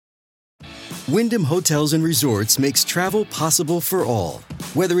Wyndham Hotels and Resorts makes travel possible for all.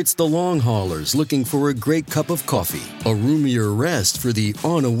 Whether it's the long haulers looking for a great cup of coffee, a roomier rest for the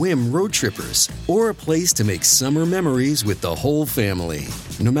on-a-whim road trippers, or a place to make summer memories with the whole family.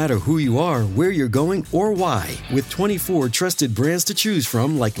 No matter who you are, where you're going, or why, with 24 trusted brands to choose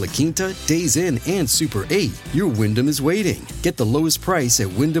from like La Quinta, Days Inn, and Super 8, your Wyndham is waiting. Get the lowest price at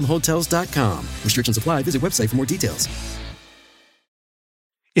WyndhamHotels.com. Restrictions apply. Visit website for more details.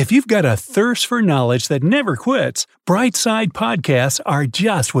 If you've got a thirst for knowledge that never quits, Brightside Podcasts are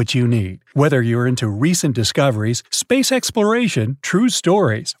just what you need. Whether you're into recent discoveries, space exploration, true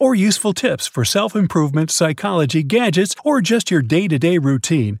stories, or useful tips for self-improvement, psychology, gadgets, or just your day-to-day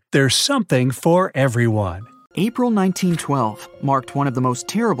routine, there's something for everyone. April 1912 marked one of the most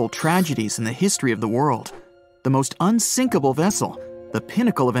terrible tragedies in the history of the world. The most unsinkable vessel, the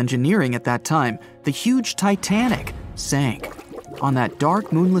pinnacle of engineering at that time, the huge Titanic, sank. On that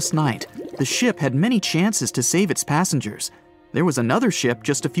dark, moonless night, the ship had many chances to save its passengers. There was another ship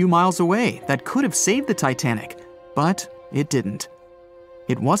just a few miles away that could have saved the Titanic, but it didn't.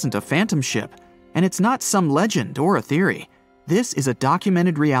 It wasn't a phantom ship, and it's not some legend or a theory. This is a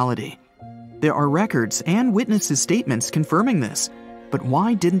documented reality. There are records and witnesses' statements confirming this, but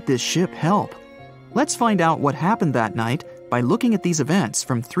why didn't this ship help? Let's find out what happened that night by looking at these events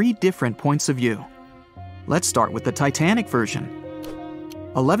from 3 different points of view. Let's start with the Titanic version.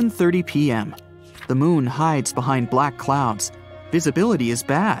 11:30 p.m. The moon hides behind black clouds. Visibility is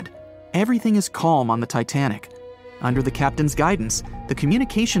bad. Everything is calm on the Titanic. Under the captain's guidance, the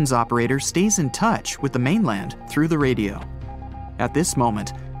communications operator stays in touch with the mainland through the radio. At this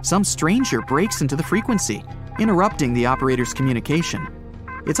moment, some stranger breaks into the frequency, interrupting the operator's communication.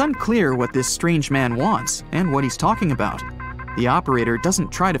 It's unclear what this strange man wants and what he's talking about. The operator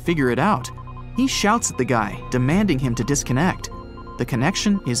doesn't try to figure it out. He shouts at the guy, demanding him to disconnect. The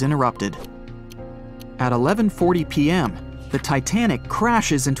connection is interrupted. At 11:40 p.m., the Titanic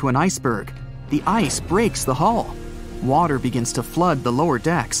crashes into an iceberg. The ice breaks the hull. Water begins to flood the lower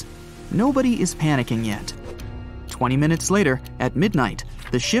decks. Nobody is panicking yet. 20 minutes later, at midnight,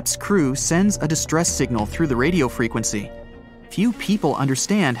 the ship's crew sends a distress signal through the radio frequency. Few people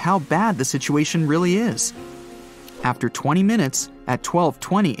understand how bad the situation really is. After 20 minutes, at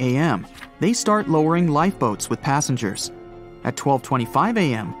 12:20 a.m., they start lowering lifeboats with passengers. At 12:25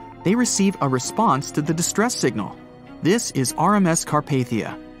 a.m., they receive a response to the distress signal. This is RMS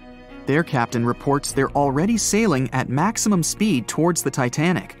Carpathia. Their captain reports they're already sailing at maximum speed towards the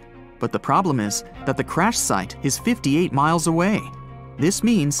Titanic. But the problem is that the crash site is 58 miles away. This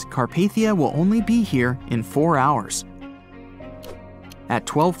means Carpathia will only be here in 4 hours. At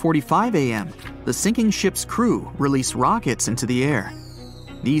 12:45 a.m., the sinking ship's crew release rockets into the air.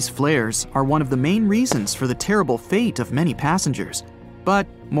 These flares are one of the main reasons for the terrible fate of many passengers. But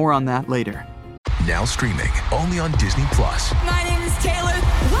more on that later. Now streaming only on Disney+. My name is Taylor.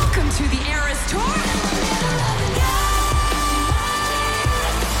 Welcome to the Eras Tour.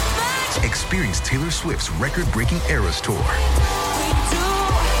 Experience Taylor Swift's record-breaking Eras Tour.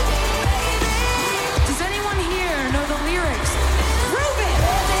 Does anyone here know the lyrics? Prove it!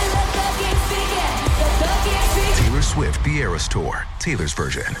 Taylor Swift The Eras Tour, Taylor's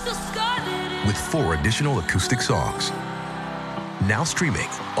version, with 4 additional acoustic songs. Now streaming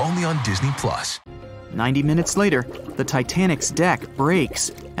only on Disney+. 90 minutes later, the Titanic's deck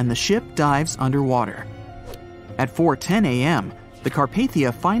breaks and the ship dives underwater. At 4:10 a.m., the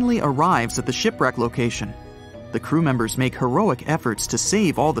Carpathia finally arrives at the shipwreck location. The crew members make heroic efforts to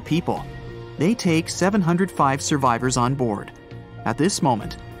save all the people. They take 705 survivors on board. At this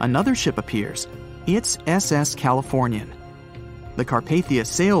moment, another ship appears. It's SS Californian. The Carpathia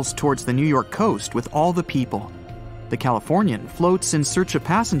sails towards the New York coast with all the people. The Californian floats in search of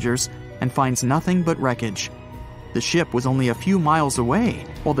passengers and finds nothing but wreckage. The ship was only a few miles away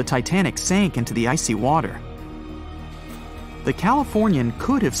while the Titanic sank into the icy water. The Californian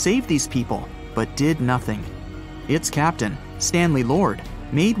could have saved these people, but did nothing. Its captain, Stanley Lord,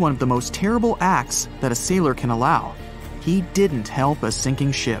 made one of the most terrible acts that a sailor can allow. He didn't help a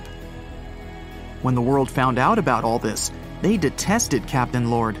sinking ship. When the world found out about all this, they detested Captain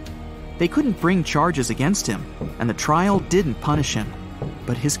Lord. They couldn't bring charges against him, and the trial didn't punish him.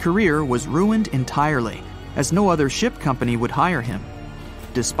 But his career was ruined entirely, as no other ship company would hire him.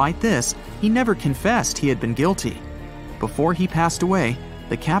 Despite this, he never confessed he had been guilty. Before he passed away,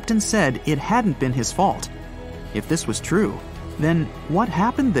 the captain said it hadn't been his fault. If this was true, then what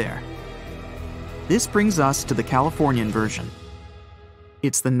happened there? This brings us to the Californian version.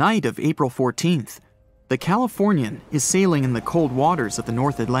 It's the night of April 14th. The Californian is sailing in the cold waters of the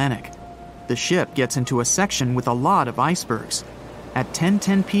North Atlantic. The ship gets into a section with a lot of icebergs. At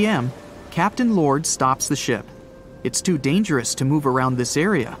 10:10 p.m., Captain Lord stops the ship. It's too dangerous to move around this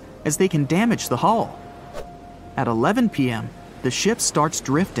area, as they can damage the hull. At 11 p.m., the ship starts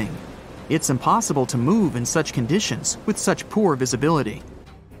drifting. It's impossible to move in such conditions with such poor visibility.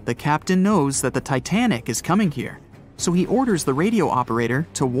 The captain knows that the Titanic is coming here, so he orders the radio operator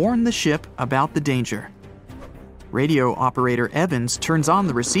to warn the ship about the danger. Radio operator Evans turns on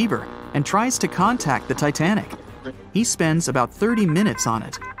the receiver and tries to contact the Titanic. He spends about 30 minutes on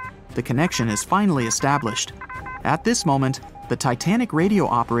it. The connection is finally established. At this moment, the Titanic radio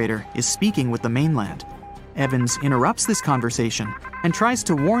operator is speaking with the mainland. Evans interrupts this conversation and tries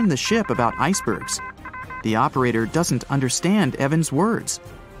to warn the ship about icebergs. The operator doesn't understand Evans' words.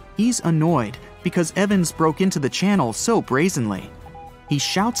 He's annoyed because Evans broke into the channel so brazenly. He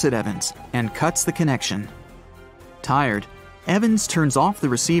shouts at Evans and cuts the connection. Tired, Evans turns off the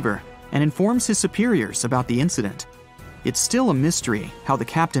receiver and informs his superiors about the incident. It's still a mystery how the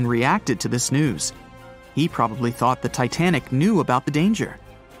captain reacted to this news. He probably thought the Titanic knew about the danger.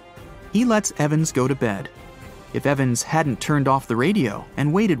 He lets Evans go to bed. If Evans hadn't turned off the radio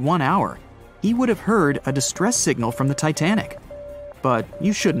and waited 1 hour, he would have heard a distress signal from the Titanic. But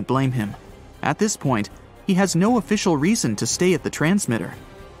you shouldn't blame him. At this point, he has no official reason to stay at the transmitter.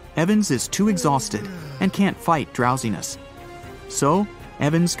 Evans is too exhausted and can't fight drowsiness. So,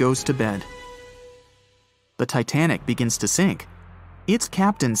 Evans goes to bed. The Titanic begins to sink. Its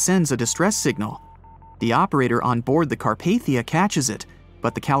captain sends a distress signal. The operator on board the Carpathia catches it,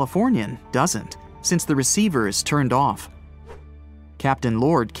 but the Californian doesn't, since the receiver is turned off. Captain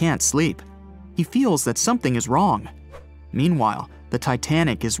Lord can't sleep. He feels that something is wrong. Meanwhile, the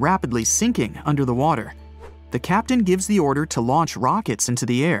Titanic is rapidly sinking under the water. The captain gives the order to launch rockets into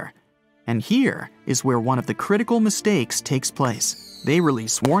the air. And here is where one of the critical mistakes takes place. They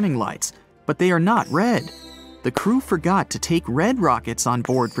release warning lights, but they are not red. The crew forgot to take red rockets on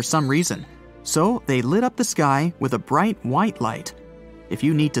board for some reason, so they lit up the sky with a bright white light. If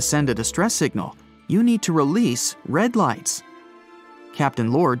you need to send a distress signal, you need to release red lights.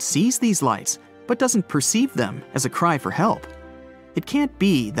 Captain Lord sees these lights, but doesn't perceive them as a cry for help. It can't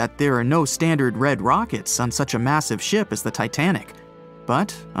be that there are no standard red rockets on such a massive ship as the Titanic.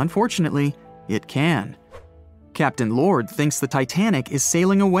 But, unfortunately, it can. Captain Lord thinks the Titanic is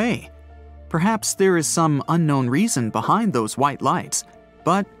sailing away. Perhaps there is some unknown reason behind those white lights,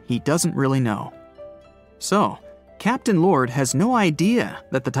 but he doesn't really know. So, Captain Lord has no idea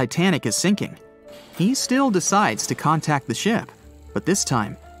that the Titanic is sinking. He still decides to contact the ship, but this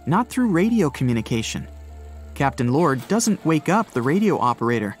time, not through radio communication. Captain Lord doesn't wake up the radio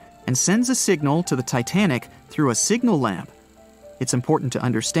operator and sends a signal to the Titanic through a signal lamp. It's important to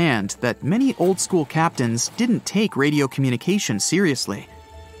understand that many old-school captains didn't take radio communication seriously.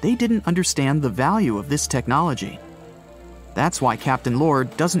 They didn't understand the value of this technology. That's why Captain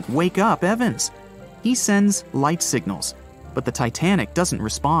Lord doesn't wake up Evans. He sends light signals, but the Titanic doesn't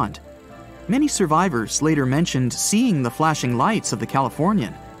respond. Many survivors later mentioned seeing the flashing lights of the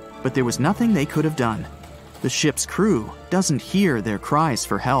Californian, but there was nothing they could have done. The ship's crew doesn't hear their cries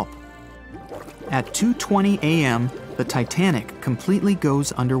for help. At 2:20 a.m., the Titanic completely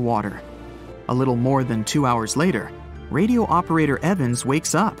goes underwater. A little more than 2 hours later, radio operator Evans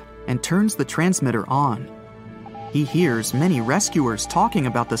wakes up and turns the transmitter on. He hears many rescuers talking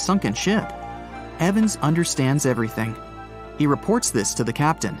about the sunken ship. Evans understands everything. He reports this to the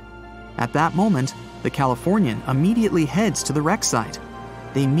captain. At that moment, the Californian immediately heads to the wreck site.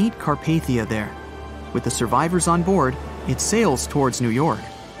 They meet Carpathia there. With the survivors on board, it sails towards New York.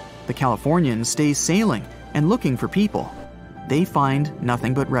 The Californian stays sailing and looking for people. They find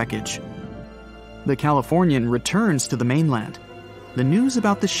nothing but wreckage. The Californian returns to the mainland. The news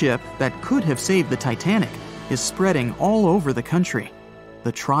about the ship that could have saved the Titanic is spreading all over the country.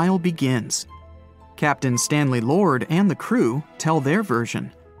 The trial begins. Captain Stanley Lord and the crew tell their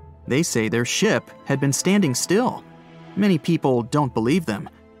version. They say their ship had been standing still. Many people don't believe them,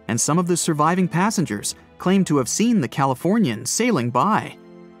 and some of the surviving passengers claim to have seen the Californian sailing by.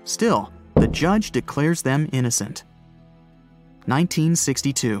 Still, the judge declares them innocent.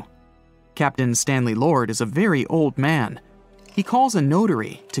 1962. Captain Stanley Lord is a very old man. He calls a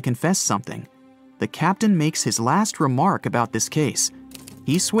notary to confess something. The captain makes his last remark about this case.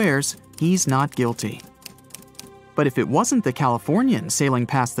 He swears he's not guilty. But if it wasn't the Californian sailing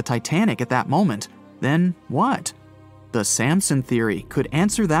past the Titanic at that moment, then what? The Samson theory could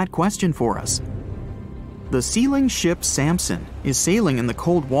answer that question for us. The sealing ship Samson is sailing in the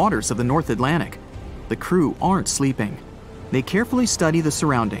cold waters of the North Atlantic. The crew aren't sleeping. They carefully study the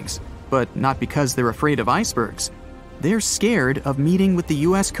surroundings, but not because they're afraid of icebergs. They're scared of meeting with the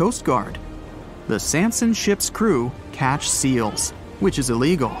U.S. Coast Guard. The Samson ship's crew catch seals, which is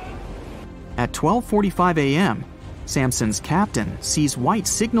illegal. At 12:45 a.m., Samson's captain sees white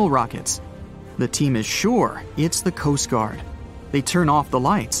signal rockets. The team is sure it's the Coast Guard. They turn off the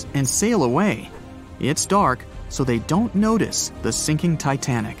lights and sail away. It's dark, so they don't notice the sinking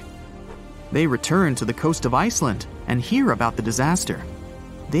Titanic. They return to the coast of Iceland and hear about the disaster.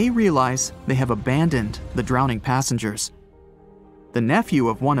 They realize they have abandoned the drowning passengers. The nephew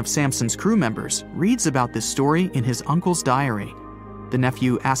of one of Samson's crew members reads about this story in his uncle's diary. The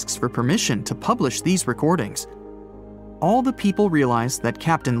nephew asks for permission to publish these recordings. All the people realize that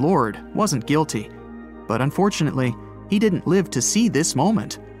Captain Lord wasn't guilty, but unfortunately, he didn't live to see this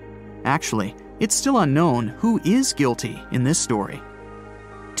moment. Actually, it's still unknown who is guilty in this story.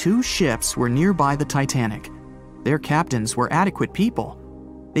 2 ships were nearby the Titanic. Their captains were adequate people.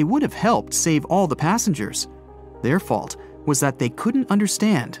 They would have helped save all the passengers. Their fault was that they couldn't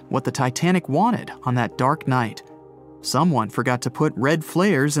understand what the Titanic wanted on that dark night. Someone forgot to put red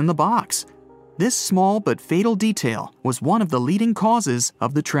flares in the box. This small but fatal detail was one of the leading causes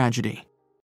of the tragedy.